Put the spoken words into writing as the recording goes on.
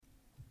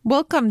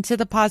Welcome to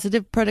the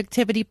Positive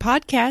Productivity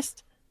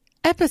Podcast,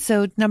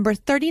 episode number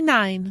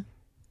 39.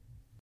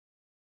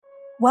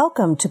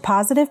 Welcome to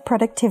Positive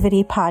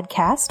Productivity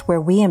Podcast, where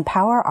we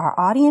empower our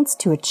audience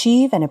to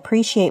achieve and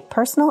appreciate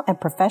personal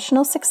and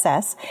professional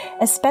success,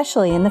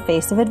 especially in the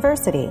face of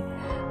adversity.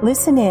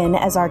 Listen in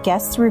as our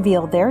guests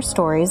reveal their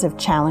stories of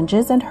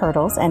challenges and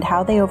hurdles and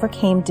how they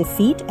overcame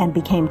defeat and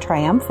became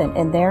triumphant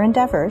in their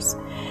endeavors.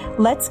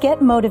 Let's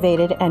get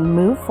motivated and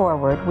move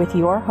forward with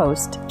your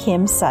host,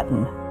 Kim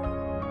Sutton.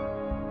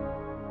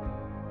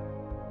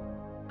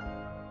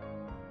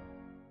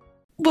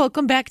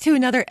 Welcome back to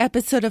another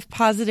episode of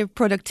Positive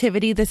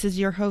Productivity. This is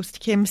your host,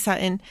 Kim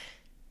Sutton.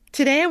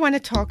 Today, I want to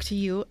talk to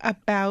you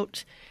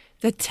about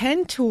the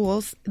 10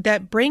 tools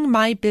that bring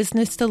my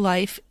business to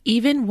life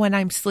even when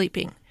I'm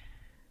sleeping.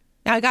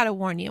 Now, I got to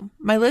warn you,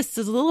 my list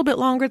is a little bit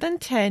longer than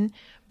 10,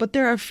 but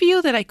there are a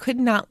few that I could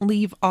not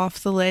leave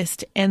off the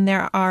list, and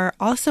there are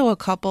also a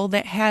couple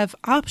that have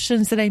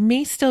options that I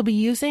may still be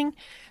using,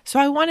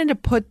 so I wanted to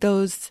put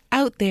those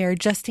out there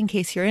just in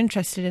case you're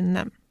interested in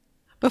them.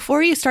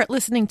 Before you start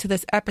listening to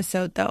this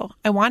episode, though,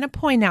 I want to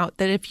point out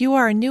that if you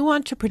are a new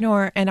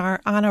entrepreneur and are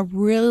on a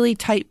really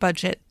tight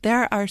budget,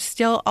 there are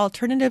still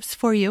alternatives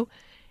for you,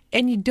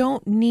 and you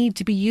don't need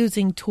to be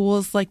using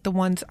tools like the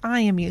ones I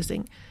am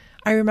using.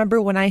 I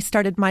remember when I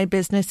started my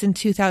business in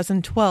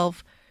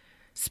 2012,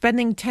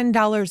 spending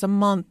 $10 a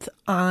month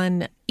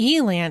on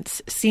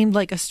Elance seemed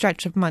like a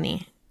stretch of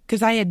money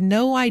because I had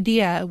no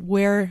idea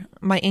where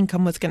my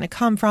income was going to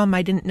come from.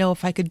 I didn't know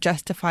if I could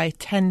justify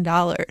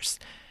 $10.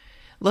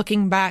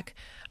 Looking back,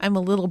 I'm a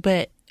little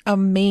bit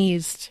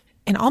amazed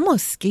and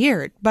almost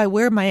scared by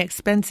where my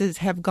expenses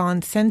have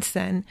gone since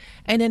then.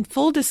 And in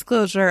full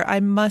disclosure, I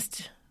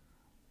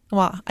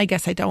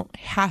guess I don't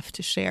have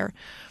to share,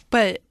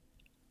 but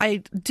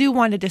I do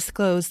want to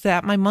disclose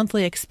that my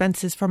monthly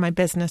expenses for my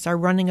business are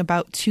running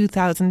about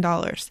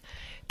 $2,000.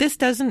 This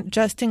doesn't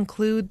just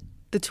include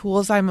the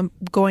tools I'm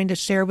going to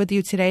share with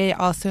you today. It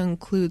also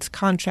includes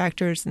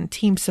contractors and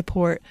team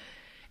support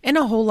and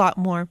a whole lot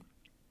more.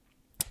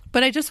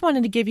 But I just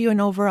wanted to give you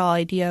an overall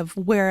idea of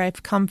where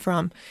I've come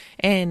from.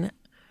 And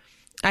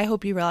I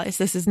hope you realize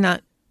this is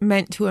not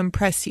meant to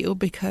impress you,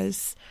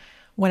 because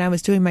when I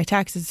was doing my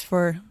taxes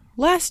for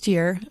last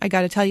year, I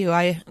got to tell you,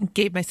 I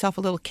gave myself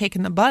a little kick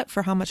in the butt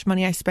for how much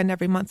money I spend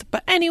every month.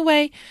 But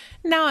anyway,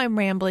 now I'm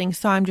rambling,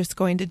 so I'm just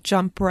going to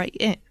jump right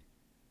in.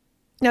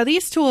 Now,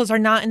 these tools are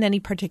not in any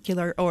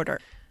particular order.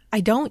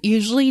 I don't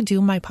usually do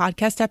my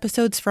podcast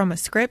episodes from a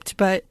script,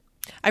 but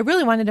I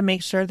really wanted to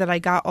make sure that I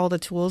got all the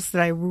tools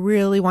that I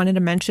really wanted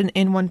to mention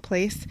in one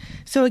place.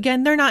 So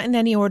again, they're not in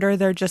any order.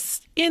 They're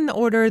just in the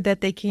order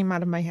that they came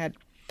out of my head.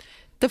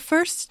 The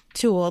first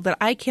tool that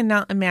I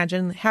cannot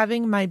imagine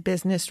having my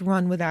business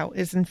run without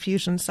is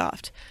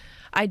Infusionsoft.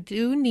 I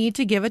do need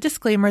to give a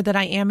disclaimer that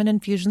I am an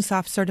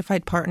Infusionsoft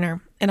certified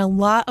partner, and a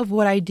lot of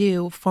what I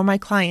do for my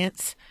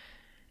clients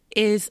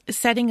is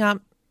setting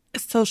up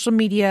social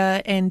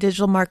media and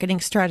digital marketing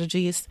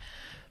strategies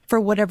for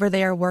whatever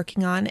they are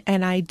working on,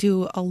 and I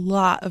do a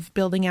lot of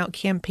building out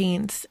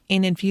campaigns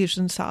in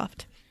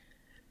Infusionsoft.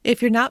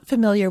 If you're not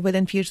familiar with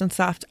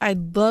Infusionsoft,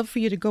 I'd love for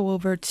you to go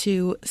over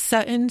to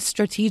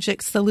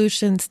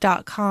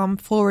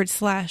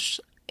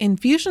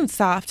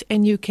suttonstrategicsolutions.com/Infusionsoft,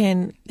 and you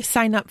can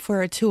sign up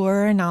for a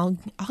tour, and I'll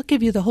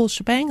give you the whole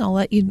shebang. I'll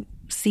let you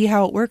see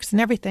how it works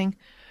and everything.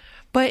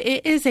 But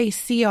it is a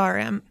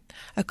CRM,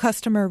 a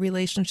customer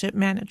relationship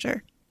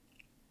manager.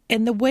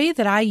 And the way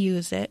that I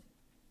use it,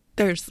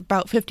 there's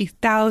about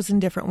 50,000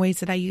 different ways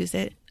that I use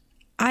it.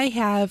 I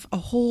have a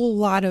whole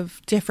lot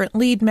of different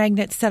lead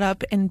magnets set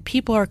up, and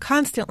people are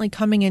constantly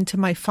coming into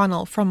my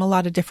funnel from a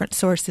lot of different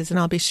sources, and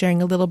I'll be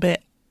sharing a little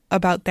bit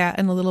about that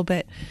in a little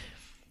bit.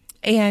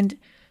 And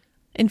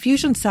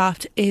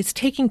Infusionsoft is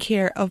taking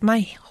care of my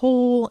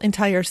whole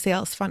entire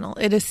sales funnel.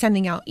 It is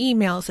sending out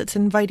emails. It's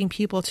inviting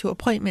people to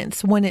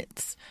appointments.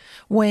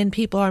 When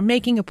people are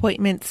making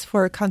appointments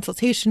for a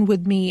consultation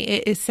with me,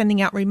 it is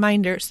sending out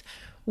reminders.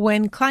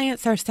 When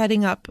clients are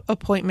setting up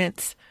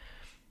appointments,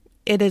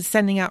 it is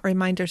sending out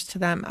reminders to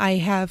them. I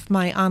have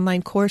my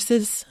online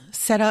courses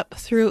set up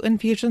through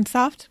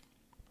Infusionsoft,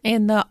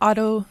 and the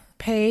auto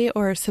pay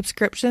or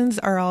subscriptions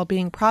are all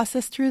being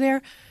processed through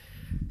there.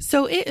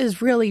 So it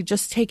is really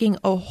just taking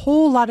a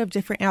whole lot of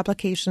different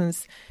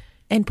applications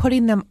and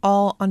putting them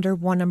all under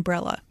one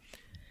umbrella.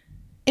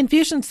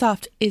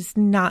 Infusionsoft is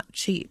not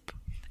cheap.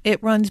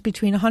 It runs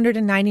between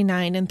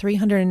 $199 and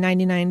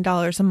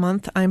 $399 a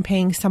month. I'm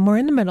paying somewhere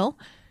in the middle.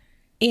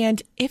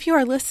 And if you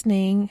are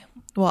listening,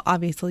 well,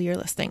 obviously you're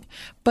listening,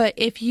 but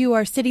if you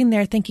are sitting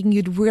there thinking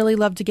you'd really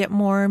love to get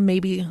more,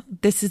 maybe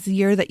this is the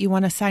year that you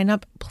want to sign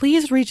up,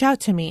 please reach out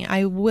to me.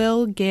 I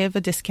will give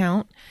a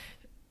discount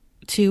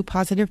to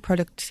Positive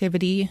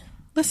Productivity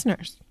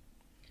listeners.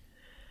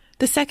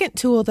 The second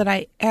tool that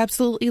I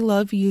absolutely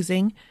love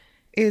using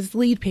is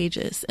Lead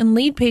Pages. And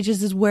Lead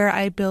Pages is where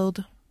I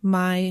build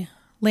my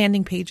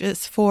landing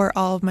pages for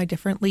all of my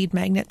different lead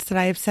magnets that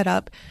I have set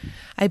up.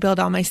 I build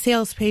all my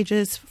sales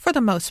pages for the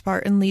most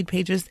part in lead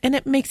pages, and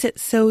it makes it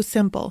so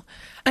simple.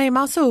 I am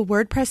also a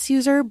WordPress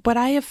user, but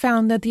I have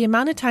found that the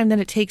amount of time that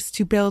it takes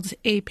to build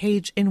a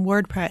page in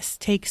WordPress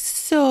takes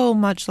so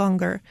much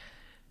longer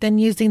than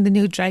using the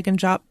new drag and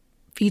drop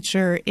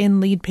feature in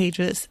lead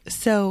pages.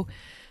 So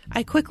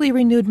I quickly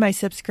renewed my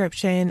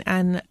subscription,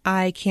 and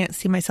I can't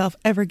see myself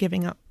ever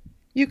giving up.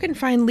 You can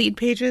find lead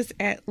pages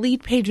at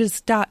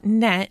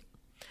leadpages.net,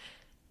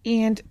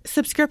 and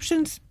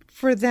subscriptions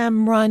for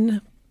them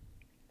run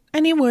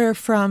anywhere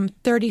from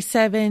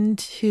 $37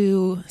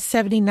 to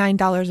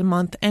 $79 a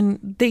month,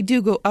 and they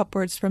do go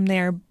upwards from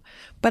there.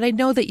 But I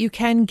know that you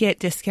can get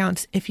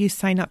discounts if you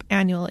sign up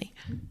annually.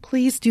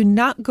 Please do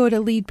not go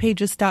to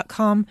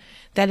leadpages.com.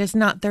 That is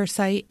not their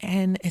site,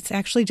 and it's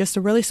actually just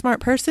a really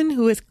smart person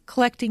who is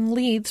collecting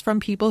leads from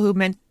people who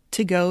meant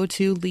to go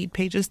to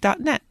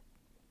leadpages.net.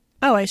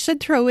 Oh, I should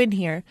throw in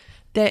here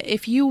that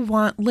if you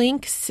want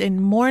links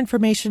and more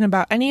information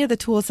about any of the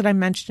tools that I'm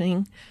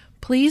mentioning,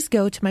 please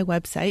go to my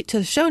website, to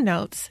the show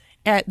notes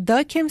at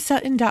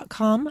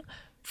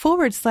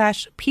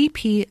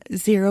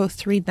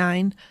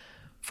thekimsutton.com/pp039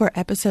 for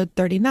episode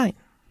 39.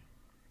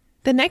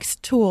 The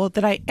next tool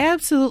that I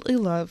absolutely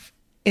love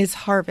is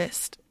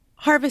Harvest.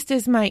 Harvest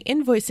is my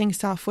invoicing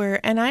software,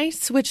 and I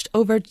switched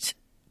over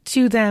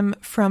to them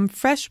from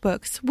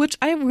FreshBooks, which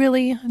I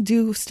really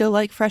do still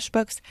like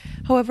FreshBooks.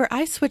 However,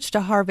 I switched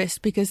to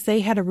Harvest because they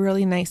had a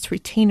really nice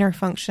retainer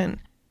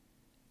function.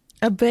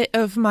 A bit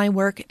of my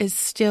work is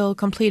still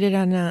completed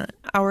on an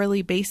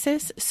hourly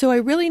basis, so I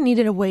really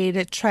needed a way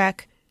to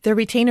track the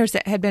retainers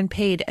that had been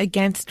paid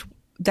against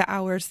the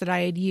hours that I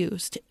had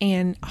used,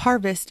 and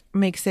Harvest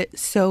makes it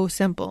so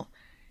simple.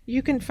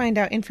 You can find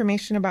out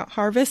information about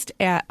Harvest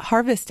at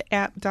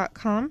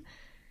harvestapp.com,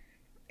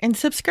 and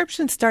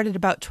subscriptions start at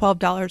about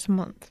 $12 a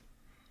month.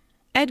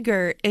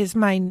 Edgar is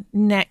my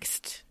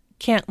next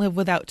can't live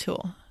without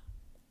tool.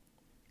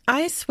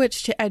 I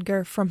switched to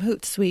Edgar from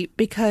Hootsuite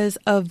because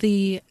of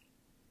the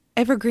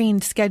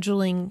evergreen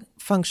scheduling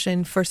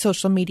function for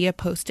social media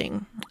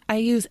posting. I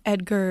use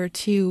Edgar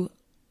to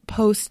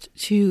post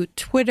to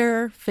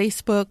Twitter,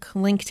 Facebook,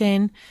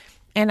 LinkedIn,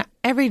 and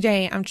every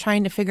day I'm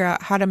trying to figure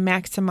out how to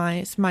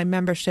maximize my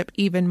membership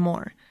even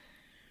more.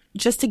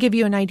 Just to give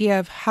you an idea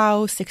of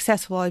how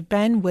successful I've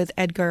been with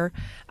Edgar,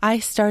 I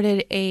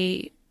started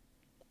a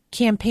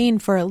campaign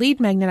for a lead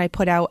magnet I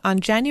put out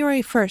on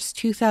January 1st,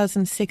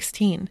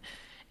 2016.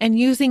 And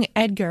using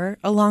Edgar,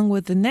 along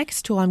with the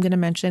next tool I'm going to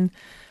mention,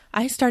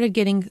 I started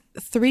getting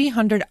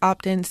 300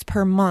 opt-ins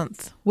per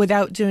month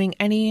without doing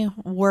any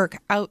work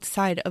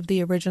outside of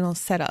the original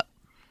setup.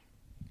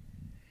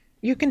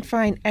 You can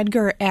find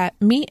Edgar at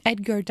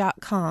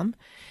meetedgar.com,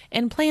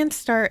 and plans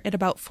start at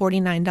about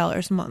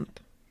 $49 a month.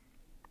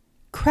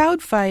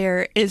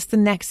 Crowdfire is the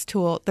next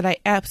tool that I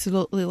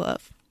absolutely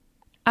love.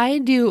 I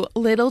do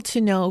little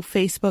to no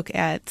Facebook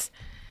ads,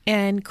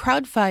 and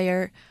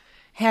Crowdfire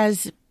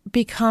has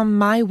become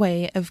my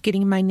way of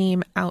getting my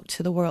name out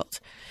to the world.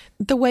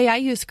 The way I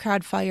use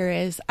Crowdfire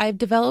is I've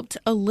developed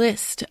a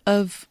list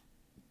of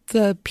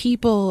the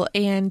people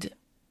and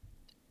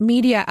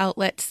media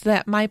outlets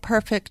that my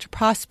perfect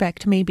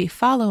prospect may be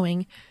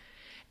following,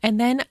 and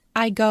then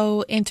I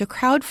go into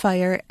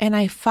Crowdfire and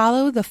I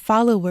follow the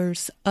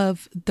followers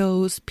of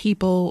those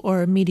people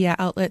or media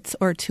outlets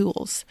or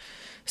tools.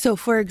 So,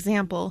 for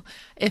example,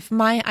 if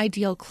my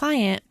ideal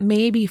client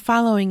may be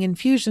following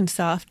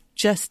Infusionsoft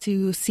just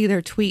to see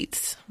their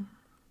tweets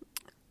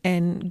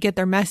and get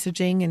their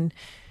messaging and,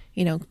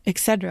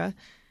 etc.,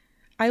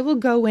 I will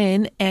go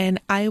in and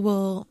I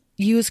will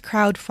use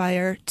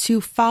Crowdfire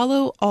to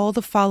follow all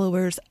the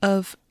followers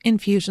of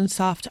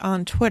Infusionsoft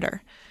on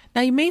Twitter.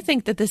 Now, you may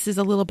think that this is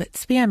a little bit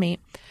spammy,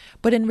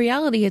 but in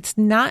reality, it's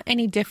not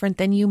any different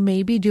than you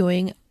may be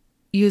doing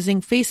using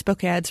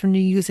Facebook ads when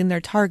you're using their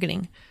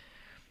targeting.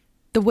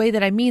 The way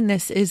that I mean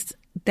this is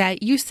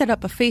that you set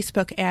up a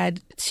Facebook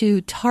ad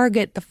to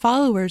target the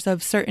followers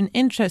of certain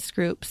interest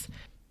groups,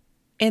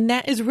 and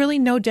that is really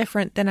no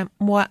different than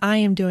what I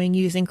am doing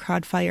using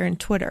Crowdfire and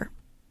Twitter.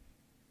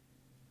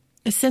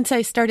 Since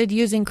I started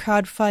using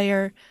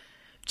Crowdfire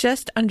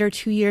just under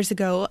 2 years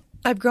ago,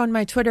 I've grown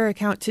my Twitter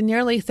account to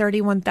nearly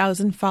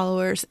 31,000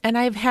 followers, and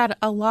I've had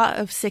a lot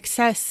of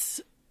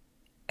success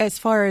as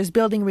far as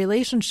building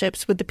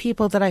relationships with the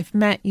people that I've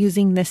met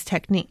using this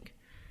technique.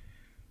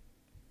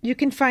 You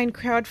can find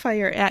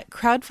Crowdfire at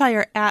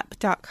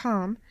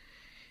crowdfireapp.com,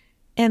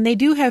 and they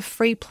do have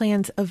free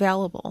plans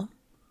available.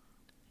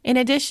 In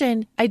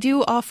addition, I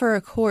do offer a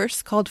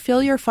course called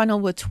Fill Your Funnel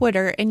with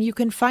Twitter, and you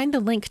can find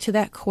the link to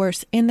that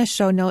course in the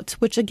show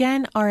notes, which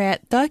again are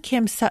at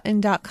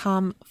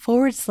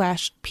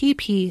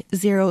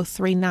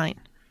thekimsutton.com/pp039.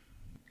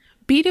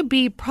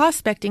 B2B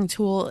prospecting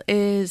tool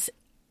is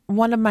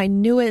one of my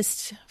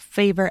newest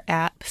favorite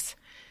apps,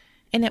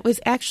 and it was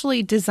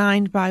actually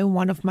designed by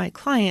one of my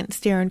clients,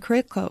 Darren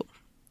Kritko.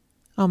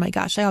 Oh my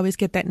gosh, I always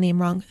get that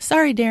name wrong.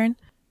 Sorry, Darren.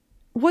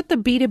 What the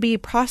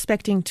B2B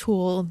prospecting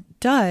tool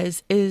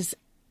does is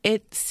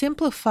it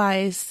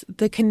simplifies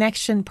the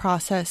connection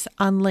process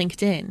on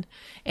LinkedIn,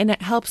 and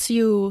it helps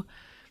you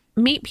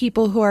meet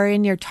people who are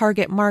in your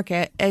target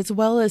market as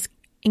well as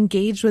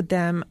engage with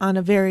them on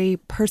a very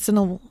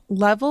personal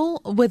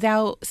level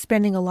without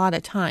spending a lot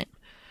of time.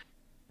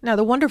 Now,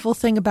 the wonderful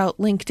thing about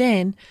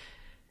LinkedIn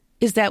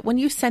is that when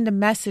you send a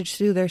message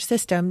through their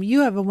system,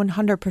 you have a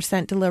 100%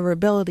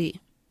 deliverability.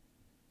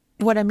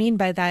 What I mean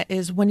by that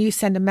is when you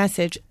send a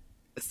message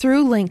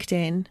through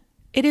LinkedIn,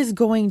 it is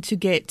going to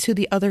get to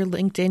the other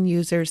LinkedIn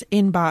users'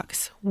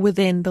 inbox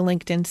within the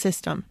LinkedIn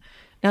system.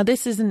 Now,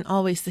 this isn't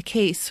always the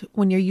case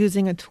when you're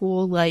using a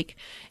tool like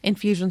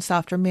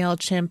Infusionsoft or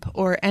MailChimp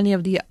or any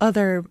of the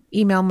other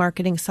email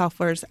marketing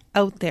softwares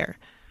out there.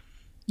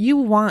 You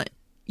want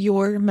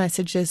your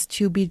messages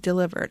to be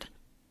delivered.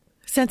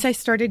 Since I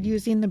started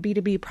using the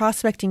B2B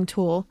prospecting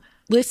tool,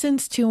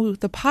 listens to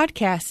the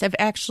podcast have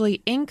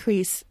actually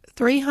increased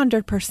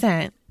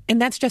 300%.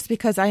 And that's just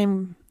because I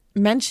am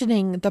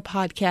mentioning the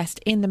podcast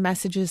in the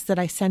messages that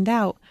I send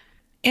out.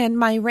 And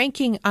my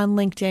ranking on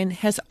LinkedIn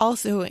has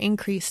also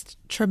increased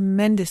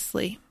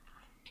tremendously.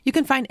 You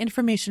can find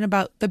information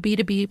about the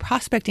B2B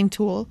prospecting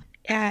tool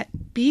at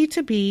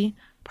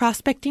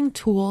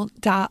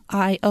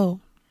b2bprospectingtool.io.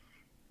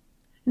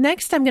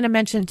 Next, I'm going to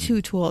mention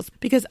two tools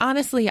because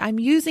honestly, I'm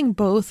using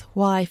both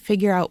while I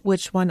figure out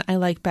which one I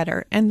like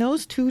better. And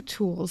those two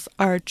tools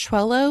are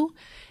Trello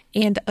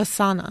and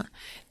Asana.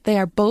 They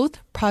are both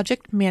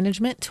project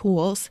management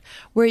tools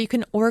where you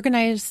can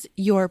organize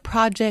your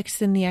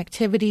projects and the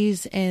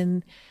activities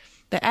and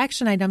the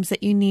action items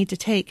that you need to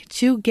take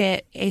to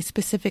get a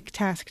specific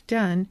task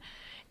done,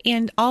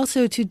 and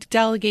also to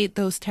delegate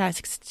those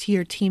tasks to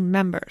your team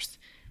members.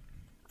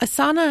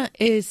 Asana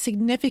is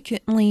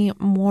significantly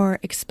more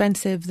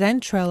expensive than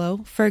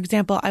Trello. For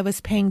example, I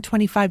was paying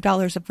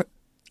 $25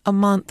 a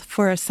month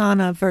for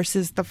Asana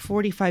versus the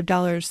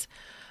 $45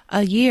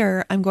 a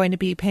year I'm going to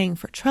be paying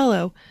for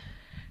Trello.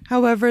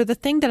 However, the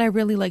thing that I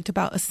really liked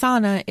about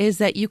Asana is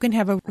that you can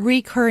have a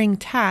recurring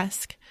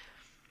task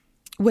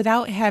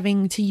without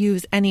having to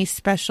use any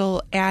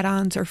special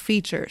add-ons or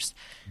features.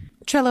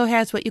 Trello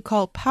has what you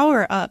call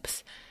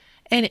power-ups,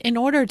 and in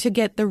order to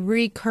get the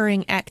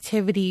recurring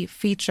activity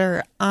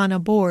feature on a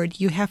board,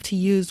 you have to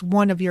use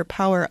one of your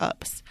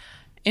power-ups.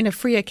 In a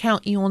free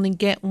account, you only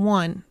get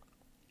one,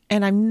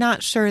 and I'm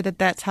not sure that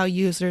that's how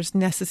users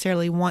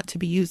necessarily want to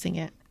be using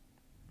it.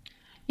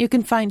 You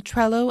can find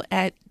Trello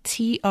at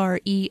trello.com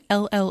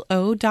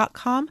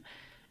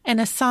and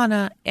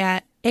Asana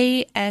at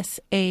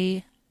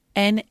asana.com.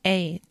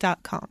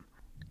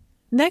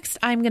 Next,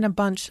 I'm going to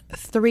bunch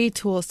 3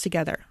 tools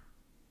together.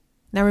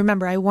 Now,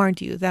 remember, I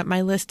warned you that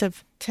my list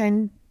of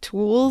 10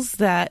 tools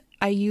that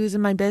I use in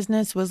my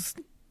business was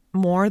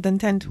more than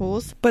 10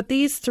 tools. But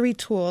these 3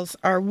 tools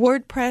are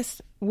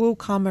WordPress,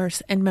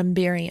 WooCommerce, and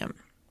Memberium.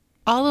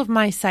 All of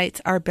my sites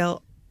are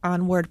built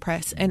on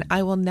WordPress, and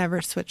I will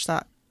never switch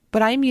that.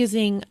 But I'm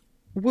using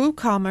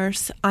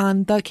WooCommerce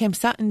on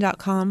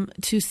thekimsutton.com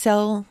to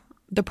sell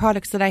the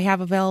products that I have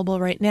available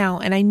right now.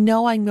 And I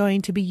know I'm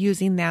going to be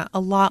using that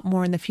a lot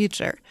more in the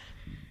future.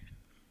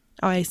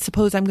 I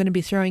suppose I'm going to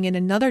be throwing in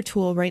another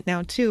tool right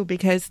now too,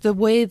 because the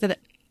way that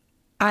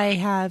I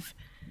have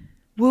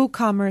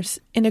WooCommerce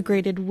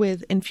integrated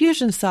with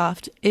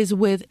Infusionsoft is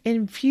with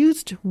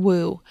Infused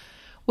Woo,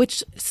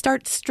 which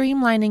starts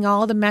streamlining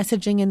all the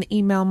messaging and the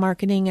email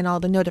marketing and all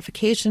the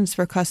notifications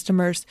for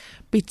customers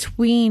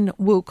between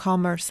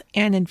WooCommerce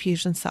and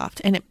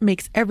Infusionsoft. And it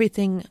makes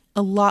everything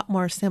a lot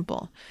more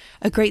simple.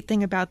 A great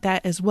thing about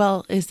that as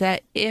well is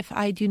that if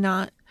I do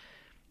not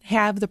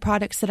have the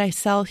products that I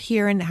sell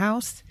here in the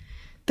house,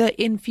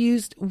 the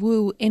Infused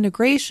Woo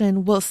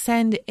integration will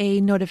send a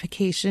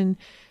notification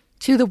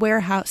to the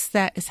warehouse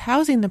that is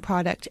housing the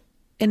product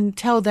and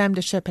tell them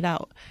to ship it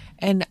out.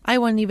 And I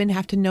wouldn't even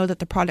have to know that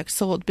the product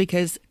sold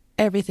because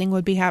everything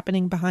would be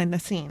happening behind the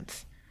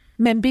scenes.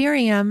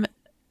 Memberium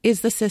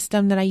is the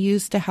system that I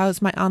use to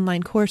house my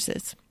online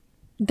courses.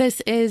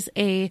 This is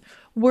a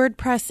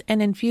WordPress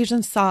and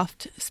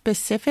Infusionsoft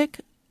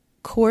specific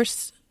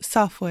course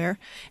software,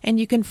 and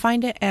you can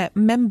find it at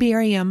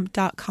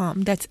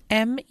memberium.com. That's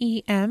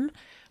memberium.com.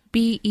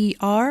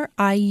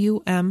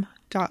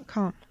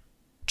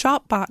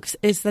 Dropbox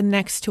is the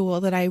next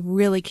tool that I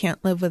really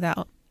can't live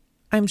without.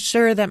 I'm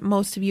sure that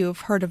most of you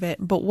have heard of it,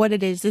 but what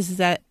it is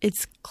that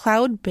it's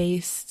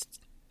cloud-based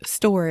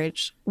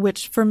storage,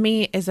 which for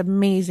me is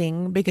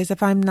amazing because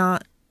if I'm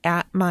not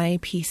at my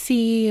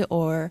PC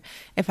or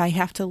if I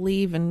have to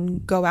leave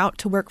and go out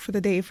to work for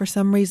the day for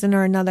some reason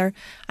or another,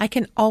 I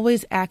can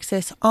always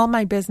access all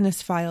my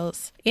business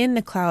files in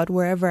the cloud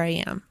wherever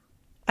I am.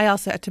 I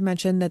also have to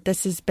mention that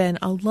this has been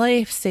a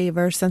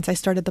lifesaver since I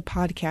started the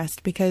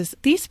podcast because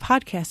these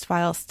podcast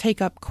files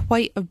take up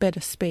quite a bit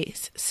of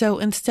space. So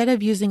instead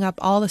of using up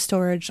all the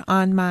storage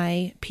on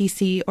my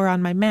PC or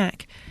on my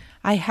Mac,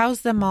 I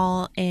house them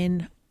all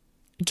in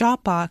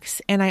Dropbox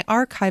and I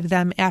archive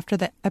them after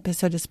the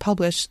episode is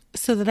published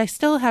so that I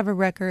still have a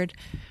record,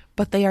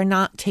 but they are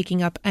not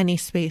taking up any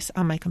space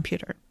on my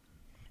computer.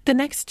 The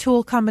next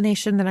tool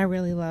combination that I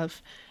really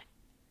love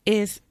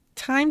is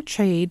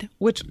TimeTrade,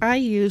 which I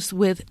use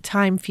with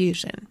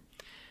TimeFusion.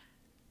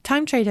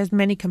 TimeTrade has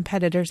many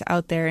competitors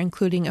out there,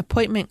 including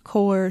Appointment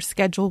Core,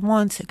 Schedule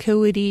Once,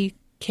 Acuity,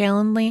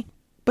 Calendly.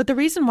 But the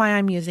reason why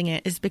I'm using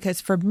it is because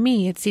for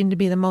me, it seemed to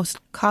be the most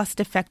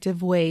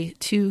cost-effective way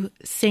to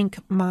sync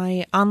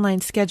my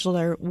online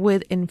scheduler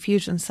with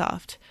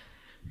Infusionsoft.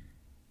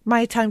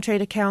 My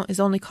TimeTrade account is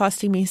only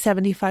costing me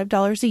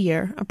 $75 a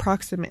year,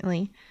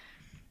 approximately.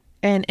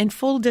 And in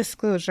full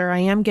disclosure, I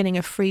am getting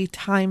a free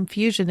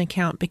TimeFusion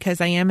account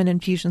because I am an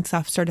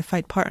Infusionsoft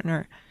certified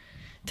partner.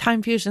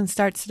 TimeFusion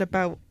starts at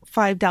about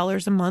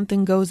 $5 a month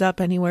and goes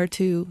up anywhere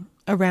to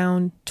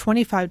around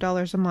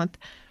 $25 a month.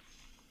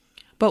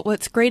 But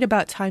what's great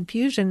about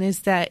TimeFusion is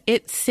that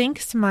it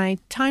syncs my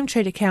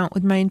TimeTrade account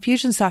with my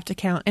Infusionsoft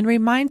account and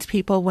reminds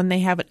people when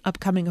they have an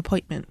upcoming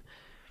appointment.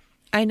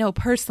 I know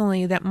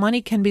personally that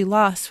money can be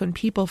lost when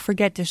people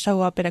forget to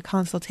show up at a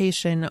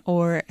consultation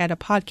or at a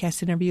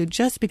podcast interview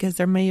just because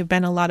there may have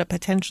been a lot of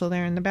potential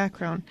there in the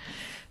background.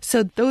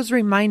 So those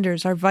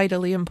reminders are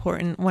vitally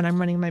important when I'm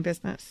running my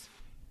business.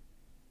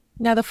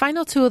 Now, the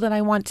final tool that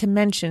I want to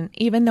mention,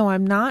 even though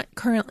I'm not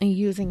currently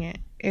using it,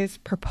 is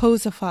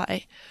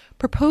Proposify.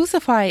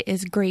 Proposify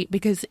is great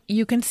because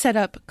you can set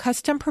up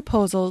custom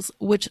proposals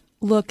which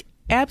look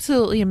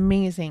absolutely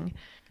amazing.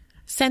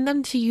 Send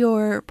them to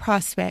your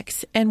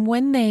prospects, and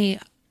when they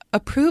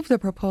approve the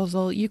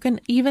proposal, you can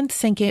even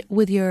sync it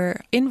with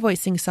your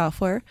invoicing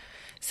software,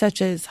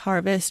 such as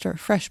Harvest or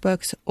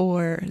FreshBooks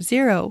or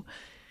Xero.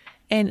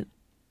 And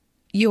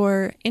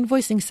your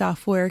invoicing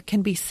software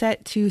can be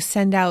set to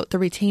send out the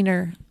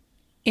retainer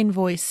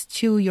invoice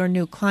to your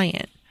new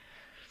client.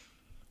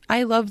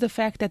 I love the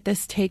fact that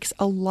this takes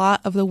a lot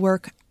of the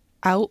work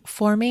out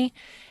for me.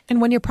 And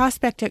when your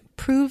prospect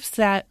approves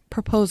that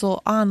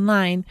proposal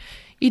online,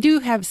 you do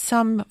have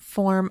some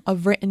form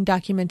of written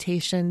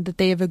documentation that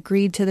they have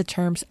agreed to the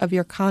terms of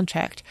your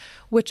contract,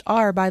 which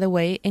are, by the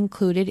way,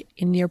 included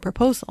in your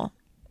proposal.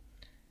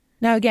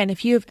 Now, again,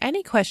 if you have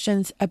any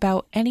questions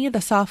about any of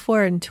the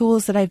software and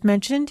tools that I've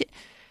mentioned,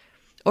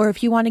 or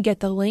if you want to get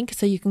the link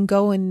so you can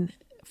go and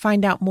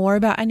find out more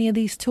about any of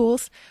these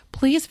tools,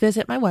 please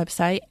visit my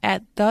website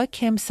at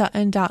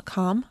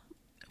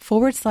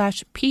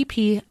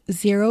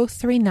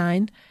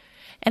thekimsutton.com/pp039.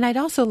 And I'd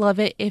also love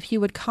it if you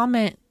would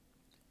comment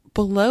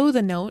below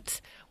the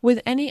notes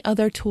with any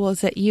other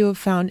tools that you have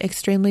found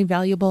extremely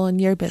valuable in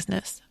your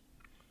business.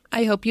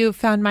 I hope you have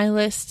found my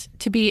list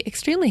to be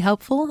extremely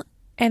helpful,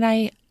 and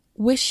I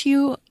wish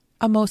you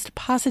a most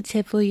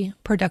positively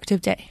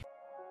productive day.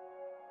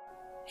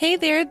 Hey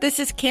there, this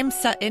is Kim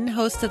Sutton,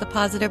 host of the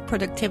Positive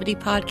Productivity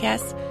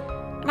Podcast,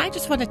 and I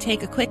just want to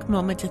take a quick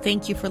moment to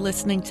thank you for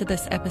listening to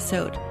this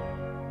episode.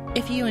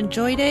 If you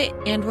enjoyed it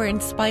and were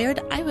inspired,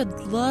 I would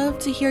love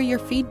to hear your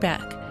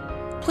feedback.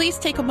 Please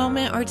take a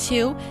moment or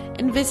two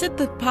and visit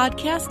the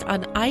podcast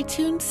on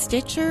iTunes,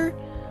 Stitcher,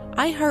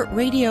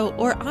 iHeartRadio,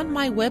 or on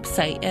my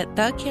website at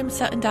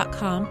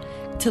thekimsutton.com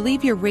to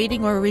leave your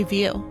rating or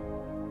review.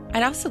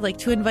 I'd also like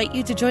to invite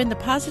you to join the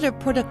Positive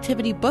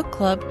Productivity Book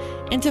Club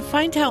and to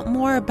find out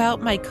more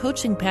about my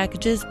coaching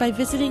packages by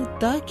visiting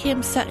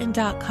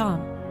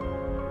thekimsutton.com.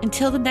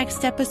 Until the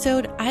next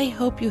episode, I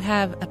hope you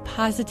have a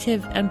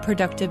positive and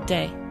productive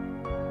day.